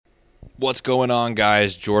What's going on,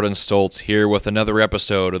 guys? Jordan Stoltz here with another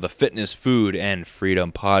episode of the Fitness, Food, and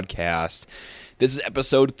Freedom Podcast. This is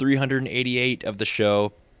episode 388 of the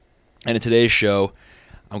show, and in today's show,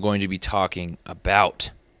 I'm going to be talking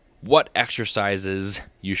about what exercises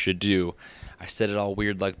you should do. I said it all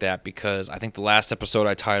weird like that because I think the last episode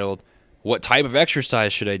I titled, What Type of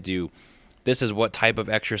Exercise Should I Do? This is what type of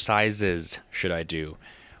exercises should I do?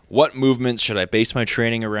 What movements should I base my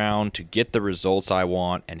training around to get the results I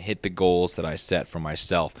want and hit the goals that I set for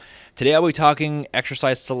myself? Today I'll be talking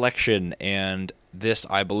exercise selection, and this,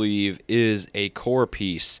 I believe, is a core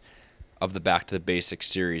piece of the Back to the Basics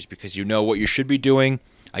series because you know what you should be doing.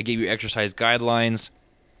 I gave you exercise guidelines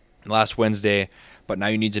last Wednesday, but now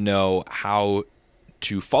you need to know how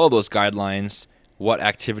to follow those guidelines, what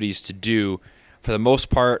activities to do. For the most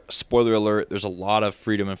part, spoiler alert, there's a lot of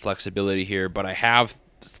freedom and flexibility here, but I have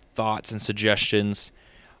thoughts and suggestions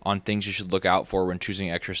on things you should look out for when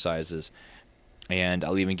choosing exercises. And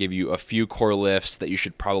I'll even give you a few core lifts that you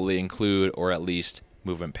should probably include, or at least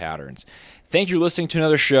movement patterns. Thank you for listening to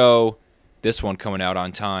another show. This one coming out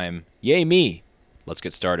on time. Yay me. Let's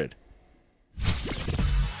get started.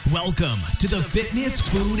 Welcome to the Fitness,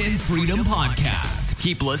 Food, and Freedom Podcast.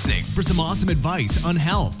 Keep listening for some awesome advice on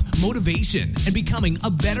health, motivation, and becoming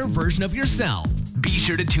a better version of yourself. Be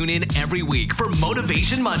sure to tune in every week for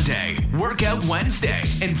Motivation Monday, Workout Wednesday,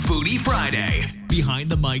 and Foodie Friday. Behind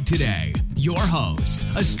the mic today, your host,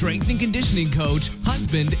 a strength and conditioning coach,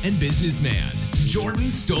 husband, and businessman, Jordan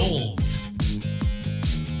Stoltz.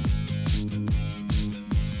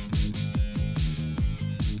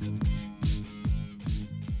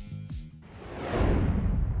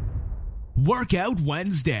 Workout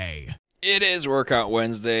Wednesday. It is Workout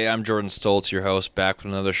Wednesday. I'm Jordan Stoltz, your host, back with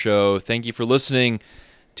another show. Thank you for listening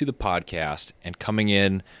to the podcast and coming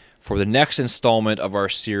in for the next installment of our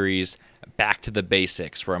series, Back to the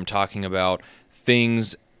Basics, where I'm talking about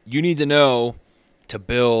things you need to know to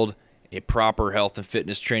build a proper health and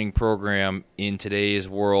fitness training program in today's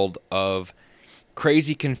world of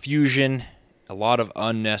crazy confusion, a lot of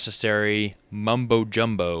unnecessary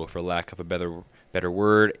mumbo-jumbo, for lack of a better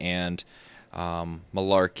word, and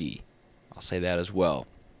malarkey. I'll say that as well.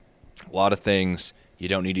 A lot of things you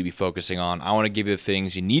don't need to be focusing on. I want to give you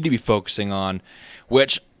things you need to be focusing on,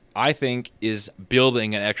 which I think is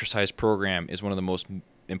building an exercise program is one of the most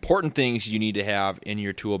important things you need to have in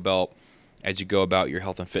your tool belt as you go about your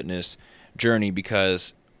health and fitness journey,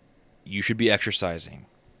 because you should be exercising.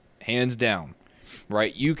 Hands down,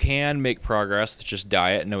 right? You can make progress with just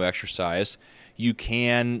diet and no exercise. You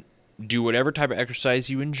can do whatever type of exercise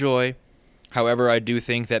you enjoy. However, I do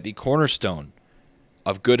think that the cornerstone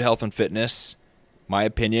of good health and fitness, my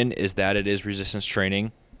opinion, is that it is resistance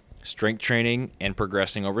training, strength training, and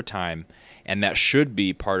progressing over time. And that should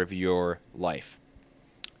be part of your life.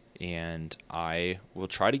 And I will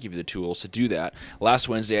try to give you the tools to do that. Last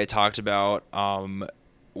Wednesday, I talked about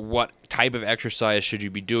what type of exercise should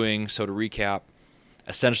you be doing. So to recap,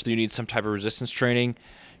 essentially you need some type of resistance training.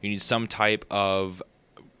 You need some type of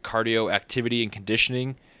cardio activity and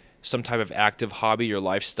conditioning, some type of active hobby or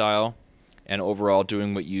lifestyle, and overall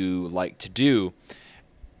doing what you like to do.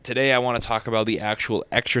 Today I want to talk about the actual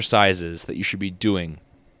exercises that you should be doing.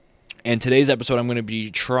 And today's episode I'm going to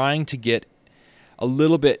be trying to get a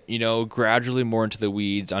little bit, gradually more into the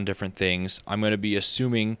weeds on different things. I'm going to be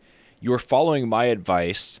assuming you're following my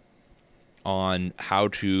advice on how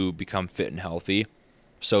to become fit and healthy.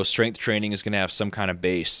 So strength training is going to have some kind of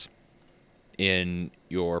base in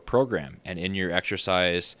your program and in your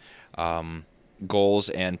exercise goals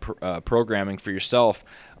and programming for yourself.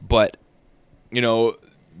 But,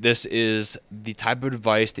 this is the type of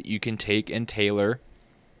advice that you can take and tailor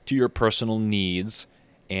to your personal needs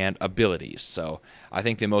and abilities. So I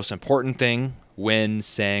think the most important thing when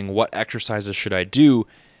saying what exercises should I do,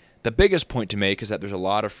 the biggest point to make is that there's a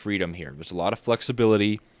lot of freedom here. There's a lot of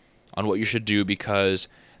flexibility on what you should do, because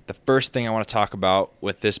the first thing I want to talk about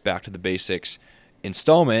with this Back to the Basics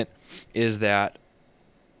installment is that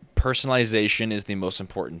personalization is the most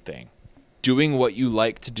important thing. Doing what you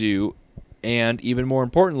like to do, and even more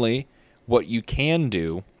importantly, what you can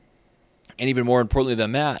do, and even more importantly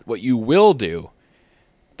than that, what you will do.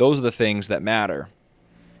 Those are the things that matter.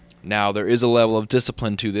 Now, there is a level of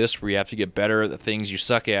discipline to this where you have to get better at the things you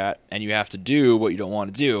suck at, and you have to do what you don't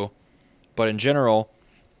want to do. But in general,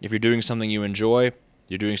 if you're doing something you enjoy,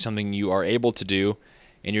 you're doing something you are able to do,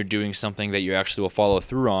 and you're doing something that you actually will follow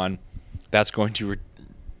through on, that's going to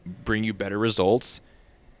bring you better results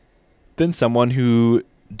than someone who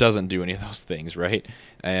doesn't do any of those things, right?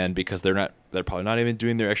 And because they're probably not even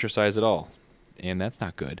doing their exercise at all, and that's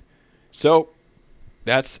not good. So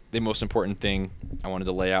that's the most important thing I wanted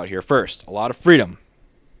to lay out here first. A lot of freedom.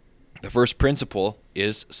 The first principle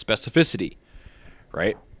is specificity,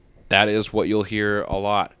 right? That is what you'll hear a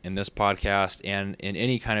lot in this podcast and in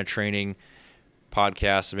any kind of training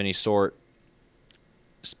podcast of any sort.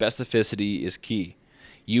 Specificity is key.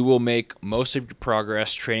 You will make most of your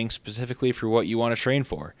progress training specifically for what you want to train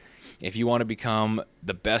for. If you want to become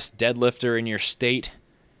the best deadlifter in your state,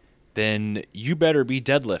 then you better be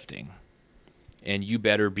deadlifting. And you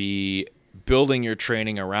better be building your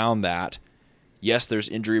training around that. Yes, there's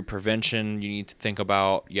injury prevention you need to think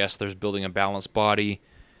about. Yes, there's building a balanced body.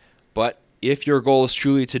 But if your goal is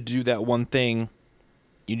truly to do that one thing,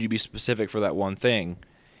 you need to be specific for that one thing.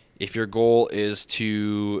 If your goal is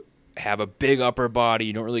to have a big upper body,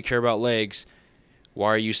 you don't really care about legs, why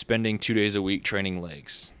are you spending 2 days a week training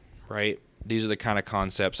legs, right? These are the kind of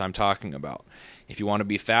concepts I'm talking about. If you want to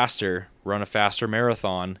be faster, run a faster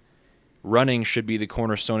marathon. Running should be the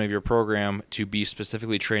cornerstone of your program to be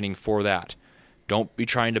specifically training for that. Don't be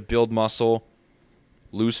trying to build muscle,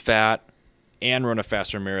 lose fat, and run a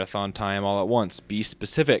faster marathon time all at once. Be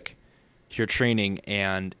specific to your training,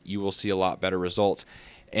 and you will see a lot better results.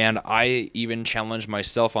 And I even challenge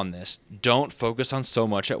myself on this. Don't focus on so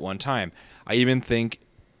much at one time. I even think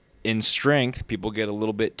in strength, people get a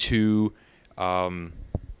little bit too,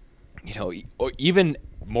 even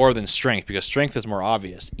more than strength, because strength is more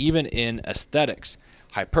obvious. Even in aesthetics,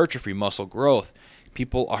 hypertrophy, muscle growth,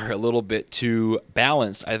 people are a little bit too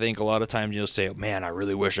balanced. I think a lot of times you'll say, man, I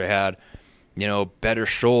really wish I had, better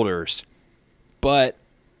shoulders. But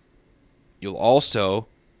you'll also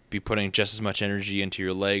be putting just as much energy into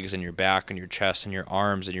your legs and your back and your chest and your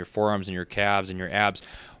arms and your forearms and your calves and your abs.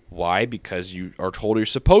 Why? Because you are told you're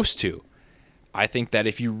supposed to. I think that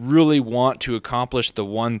if you really want to accomplish the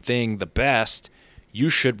one thing the best, you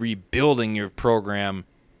should be building your program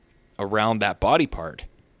around that body part.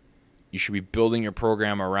 You should be building your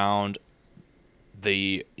program around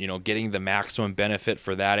the, getting the maximum benefit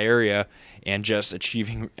for that area and just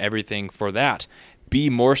achieving everything for that. Be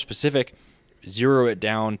more specific. Zero it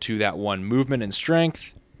down to that one movement and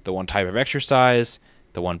strength, the one type of exercise,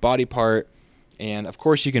 the one body part. And of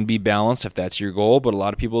course you can be balanced if that's your goal, but a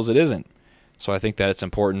lot of people's it isn't. So I think that it's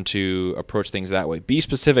important to approach things that way. Be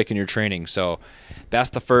specific in your training. So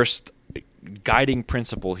that's the first guiding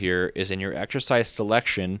principle here, is in your exercise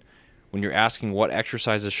selection. When you're asking what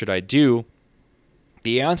exercises should I do,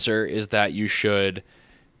 the answer is that you should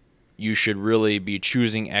really be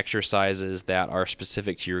choosing exercises that are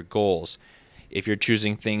specific to your goals. If you're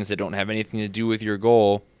choosing things that don't have anything to do with your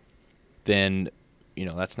goal, then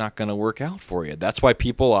that's not going to work out for you. That's why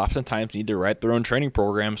people oftentimes need to write their own training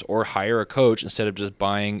programs or hire a coach instead of just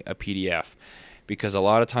buying a PDF. Because a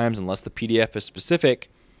lot of times, unless the PDF is specific,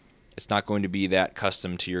 it's not going to be that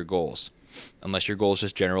custom to your goals, unless your goal is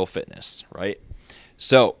just general fitness, right?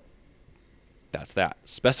 So that's that.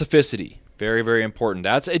 Specificity, very, very important.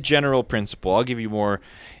 That's a general principle. I'll give you more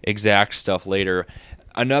exact stuff later.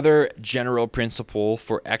 Another general principle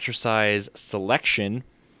for exercise selection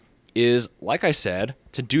is, like I said,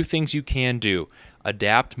 to do things you can do.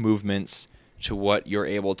 Adapt movements to what you're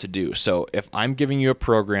able to do. So if I'm giving you a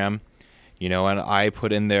program, and I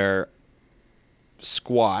put in there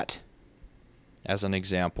squat as an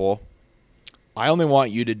example, I only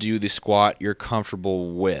want you to do the squat you're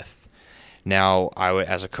comfortable with. Now, I would,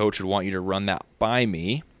 as a coach, would want you to run that by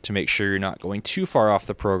me to make sure you're not going too far off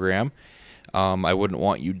the program. I wouldn't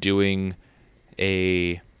want you doing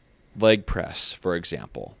a leg press, for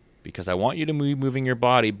example, because I want you to be moving your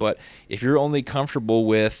body. But if you're only comfortable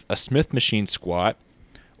with a Smith machine squat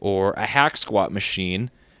or a hack squat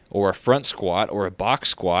machine or a front squat or a box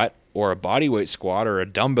squat or a bodyweight squat or a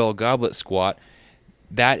dumbbell goblet squat,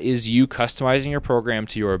 that is you customizing your program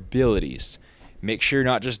to your abilities. Make sure you're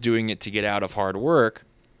not just doing it to get out of hard work,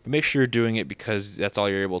 but make sure you're doing it because that's all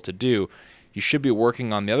you're able to do. You should be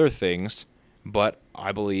working on the other things, but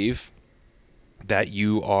I believe that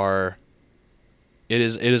it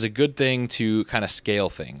is a good thing to kind of scale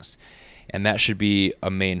things. And that should be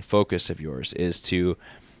a main focus of yours, is to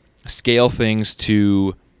scale things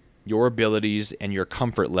to your abilities and your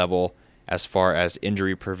comfort level as far as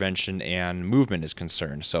injury prevention and movement is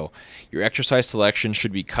concerned. So your exercise selection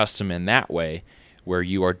should be custom in that way, where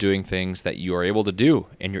you are doing things that you are able to do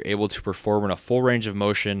and you're able to perform in a full range of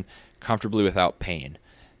motion comfortably without pain.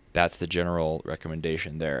 That's the general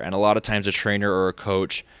recommendation there. And a lot of times a trainer or a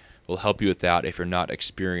coach will help you with that if you're not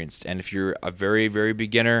experienced. And if you're a very, very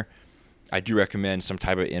beginner, I do recommend some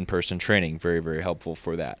type of in-person training. Very, very helpful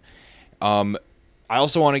for that. I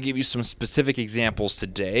also want to give you some specific examples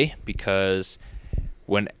today, because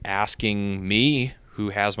when asking me who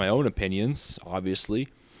has my own opinions, obviously.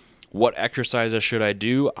 What exercises should I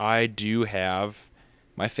do? I do have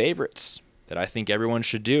my favorites that I think everyone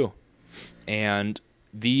should do. And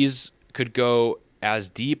these could go as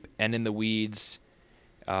deep and in the weeds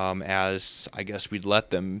as I guess we'd let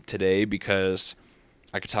them today, because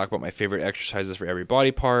I could talk about my favorite exercises for every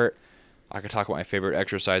body part. I could talk about my favorite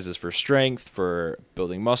exercises for strength, for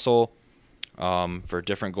building muscle, for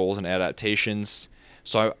different goals and adaptations.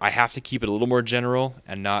 So I have to keep it a little more general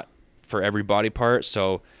and not for every body part.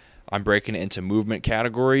 So I'm breaking it into movement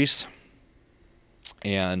categories,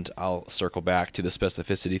 and I'll circle back to the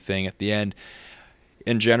specificity thing at the end.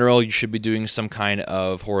 In general, you should be doing some kind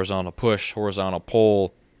of horizontal push, horizontal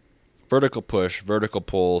pull, vertical push, vertical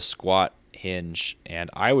pull, squat, hinge, and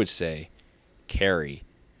I would say carry.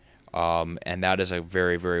 And that is a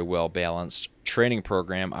very, very well-balanced training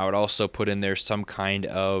program. I would also put in there some kind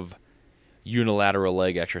of unilateral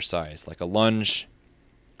leg exercise, like a lunge,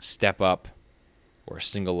 step up, or a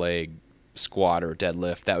single leg squat or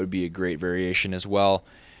deadlift. That would be a great variation as well.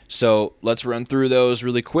 So let's run through those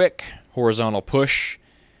really quick. Horizontal push,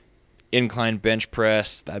 incline bench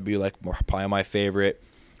press, that'd be like probably my favorite.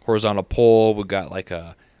 Horizontal pull, we got like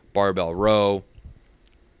a barbell row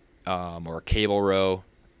or a cable row.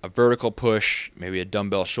 A vertical push, maybe a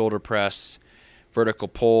dumbbell shoulder press. Vertical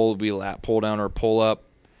pull, we lat pull down or pull up.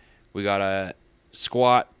 We got a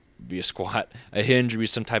squat, be a squat. A hinge would be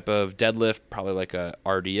some type of deadlift, probably like a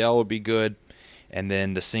RDL would be good. And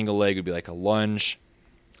then the single leg would be like a lunge.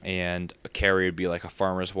 And a carry would be like a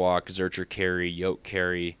farmer's walk, Zercher carry, yoke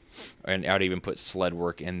carry. And I'd even put sled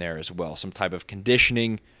work in there as well. Some type of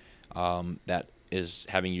conditioning that is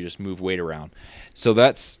having you just move weight around. So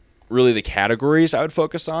that's really the categories I would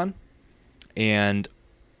focus on. And,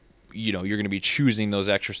 you're going to be choosing those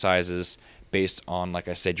exercises based on, like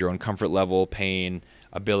I said, your own comfort level, pain,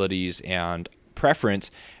 abilities, and preference.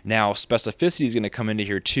 Now, specificity is going to come into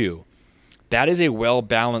here too. That is a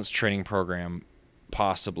well-balanced training program,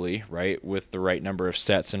 possibly, right, with the right number of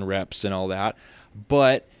sets and reps and all that.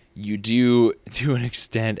 But you do, to an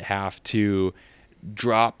extent, have to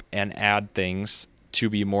drop and add things to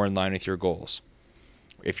be more in line with your goals.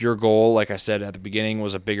 If your goal, like I said at the beginning,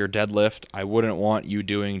 was a bigger deadlift, I wouldn't want you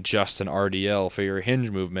doing just an RDL for your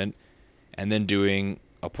hinge movement and then doing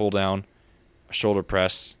a pull down, a shoulder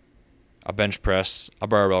press, a bench press, a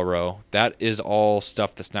barbell row. That is all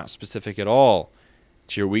stuff that's not specific at all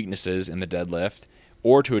to your weaknesses in the deadlift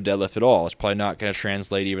or to a deadlift at all. It's probably not going to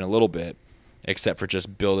translate even a little bit, except for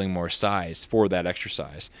just building more size for that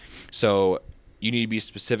exercise. So you need to be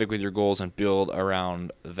specific with your goals and build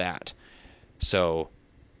around that. So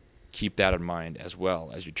keep that in mind as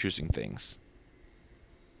well as you're choosing things.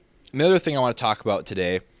 Another thing I want to talk about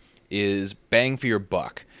today is bang for your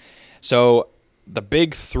buck. So the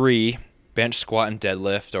big three, bench, squat, and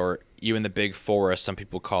deadlift, or even the big four as some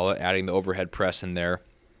people call it, adding the overhead press in there,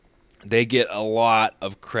 they get a lot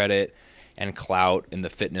of credit and clout in the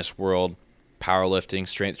fitness world, powerlifting,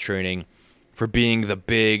 strength training, for being the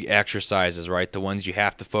big exercises, right? The ones you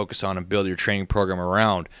have to focus on and build your training program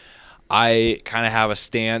around. I kind of have a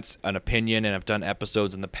stance, an opinion, and I've done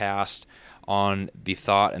episodes in the past on the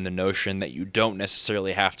thought and the notion that you don't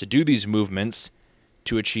necessarily have to do these movements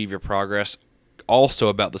to achieve your progress. Also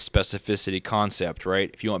about the specificity concept, right?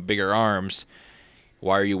 If you want bigger arms,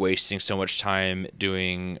 why are you wasting so much time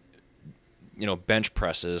doing, bench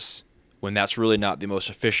presses when that's really not the most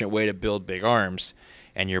efficient way to build big arms,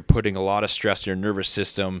 and you're putting a lot of stress on your nervous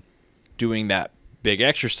system doing that big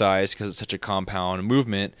exercise because it's such a compound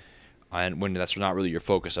movement, and when that's not really your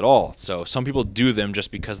focus at all. So some people do them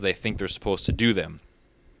just because they think they're supposed to do them.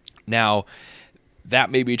 Now,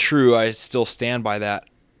 that may be true. I still stand by that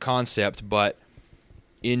concept, but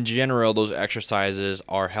in general, those exercises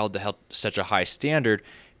are held to such a high standard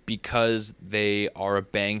because they are a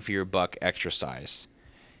bang for your buck exercise.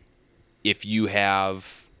 If you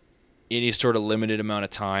have any sort of limited amount of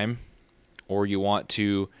time, or you want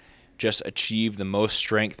to just achieve the most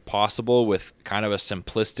strength possible with kind of a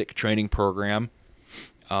simplistic training program,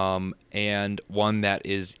 and one that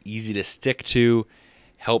is easy to stick to,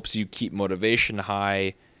 helps you keep motivation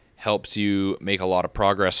high, helps you make a lot of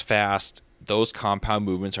progress fast, those compound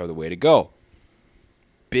movements are the way to go.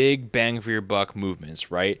 Big bang for your buck movements,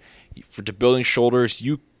 right? To building shoulders,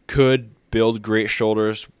 you could build great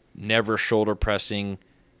shoulders, never shoulder pressing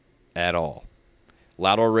at all.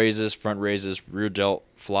 Lateral raises, front raises, rear delt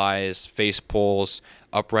flies, face pulls,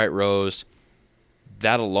 upright rows,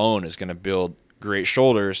 that alone is going to build great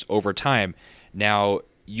shoulders over time. Now,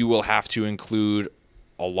 you will have to include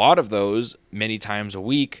a lot of those many times a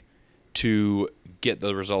week to get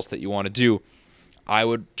the results that you want to do. I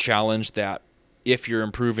would challenge that if you're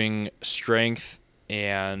improving strength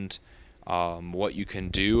and what you can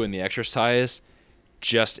do in the exercise,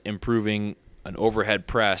 just improving an overhead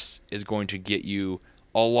press is going to get you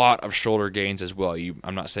a lot of shoulder gains as well.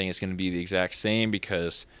 I'm not saying it's going to be the exact same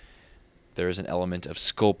because there's an element of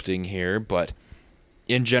sculpting here, but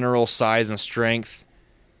in general, size and strength,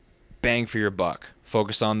 bang for your buck.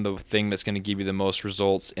 Focus on the thing that's going to give you the most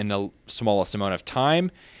results in the smallest amount of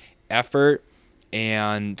time, effort,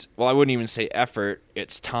 and, well, I wouldn't even say effort.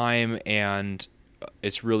 It's time, and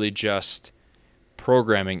it's really just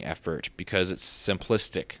programming effort because it's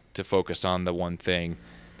simplistic to focus on the one thing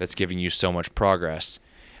that's giving you so much progress.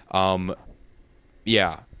 I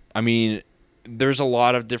mean, there's a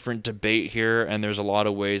lot of different debate here, and there's a lot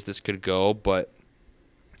of ways this could go, but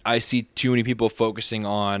I see too many people focusing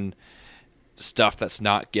on stuff that's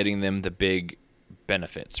not getting them the big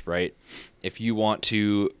benefits, right? If you want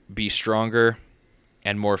to be stronger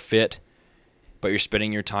and more fit, but you're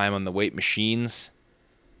spending your time on the weight machines,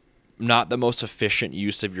 not the most efficient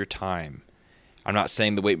use of your time. I'm not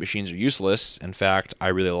saying the weight machines are useless. In fact, I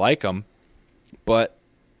really like them. But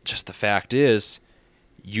just the fact is,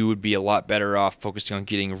 you would be a lot better off focusing on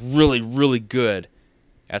getting really, really good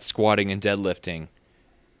at squatting and deadlifting.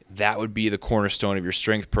 That would be the cornerstone of your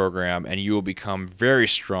strength program, and you will become very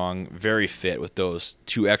strong, very fit with those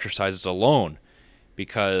two exercises alone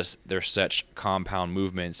because they're such compound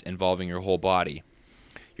movements involving your whole body.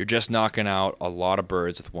 You're just knocking out a lot of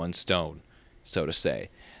birds with one stone, so to say.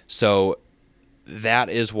 So that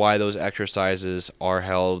is why those exercises are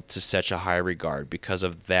held to such a high regard, because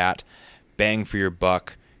of that bang for your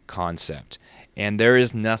buck concept. And there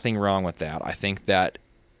is nothing wrong with that. I think that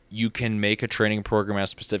you can make a training program as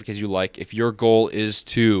specific as you like. If your goal is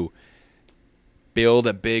to build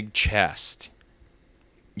a big chest,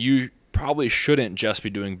 you probably shouldn't just be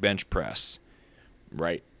doing bench press,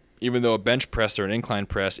 right? Even though a bench press or an incline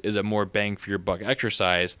press is a more bang for your buck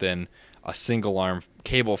exercise than a single arm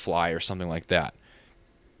cable fly or something like that.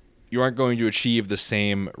 You aren't going to achieve the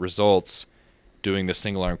same results doing the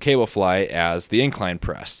single arm cable fly as the incline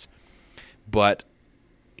press. But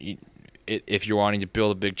if you're wanting to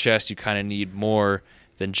build a big chest, you kind of need more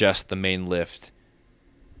than just the main lift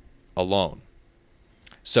alone.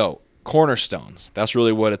 So, cornerstones, that's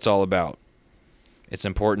really what it's all about. It's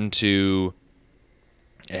important to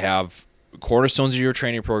have cornerstones of your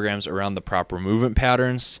training programs around the proper movement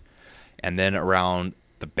patterns, and then around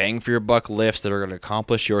the bang for your buck lifts that are going to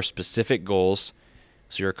accomplish your specific goals.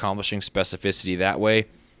 So you're accomplishing specificity that way,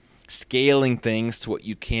 scaling things to what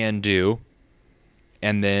you can do,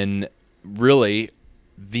 and then really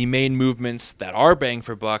the main movements that are bang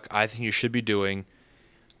for buck, I think you should be doing.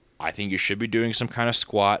 I think you should be doing some kind of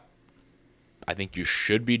squat. I think you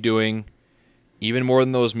should be doing, even more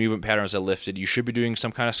than those movement patterns I lifted, you should be doing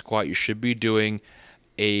some kind of squat. You should be doing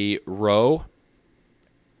a row.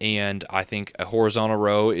 And I think a horizontal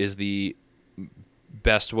row is the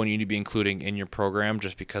best one you need to be including in your program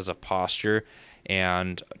just because of posture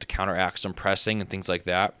and to counteract some pressing and things like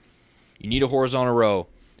that. You need a horizontal row.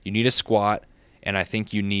 You need a squat. And I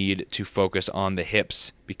think you need to focus on the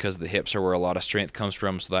hips because the hips are where a lot of strength comes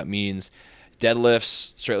from. So that means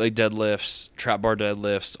deadlifts, straight leg deadlifts, trap bar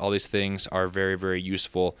deadlifts, all these things are very, very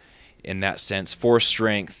useful in that sense for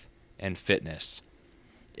strength and fitness.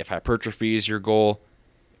 If hypertrophy is your goal,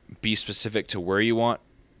 be specific to where you want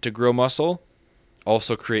to grow muscle.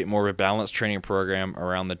 Also create more of a balanced training program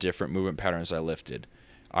around the different movement patterns I listed.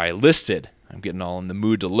 I'm getting all in the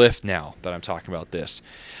mood to lift now that I'm talking about this.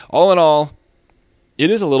 All in all,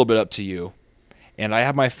 it is a little bit up to you. And I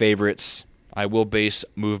have my favorites. I will base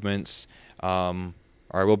movements, or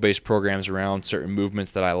I will base programs around certain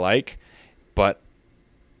movements that I like. But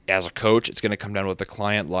as a coach, it's going to come down to what the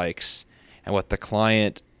client likes and what the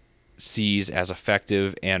client sees as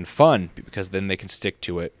effective and fun, because then they can stick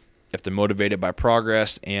to it if they're motivated by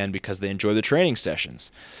progress and because they enjoy the training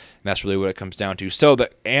sessions. And that's really what it comes down to. So the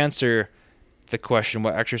answer to the question,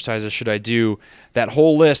 what exercises should I do, that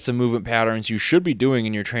whole list of movement patterns you should be doing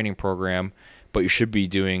in your training program, but you should be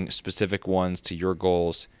doing specific ones to your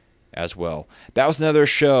goals as well. That was another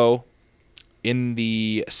show in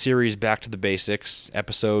the series Back to the Basics,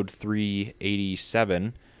 episode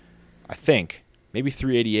 387, I think. Maybe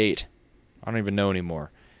 388. I don't even know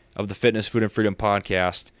anymore. Of the Fitness, Food, and Freedom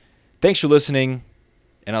podcast. Thanks for listening,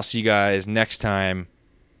 and I'll see you guys next time.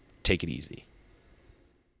 Take it easy.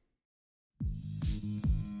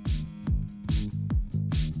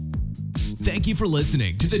 Thank you for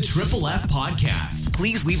listening to the Triple F Podcast.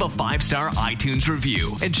 Please leave a 5-star iTunes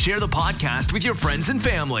review and share the podcast with your friends and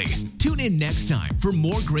family. Tune in next time for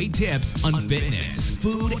more great tips on fitness,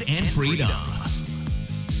 food, and freedom.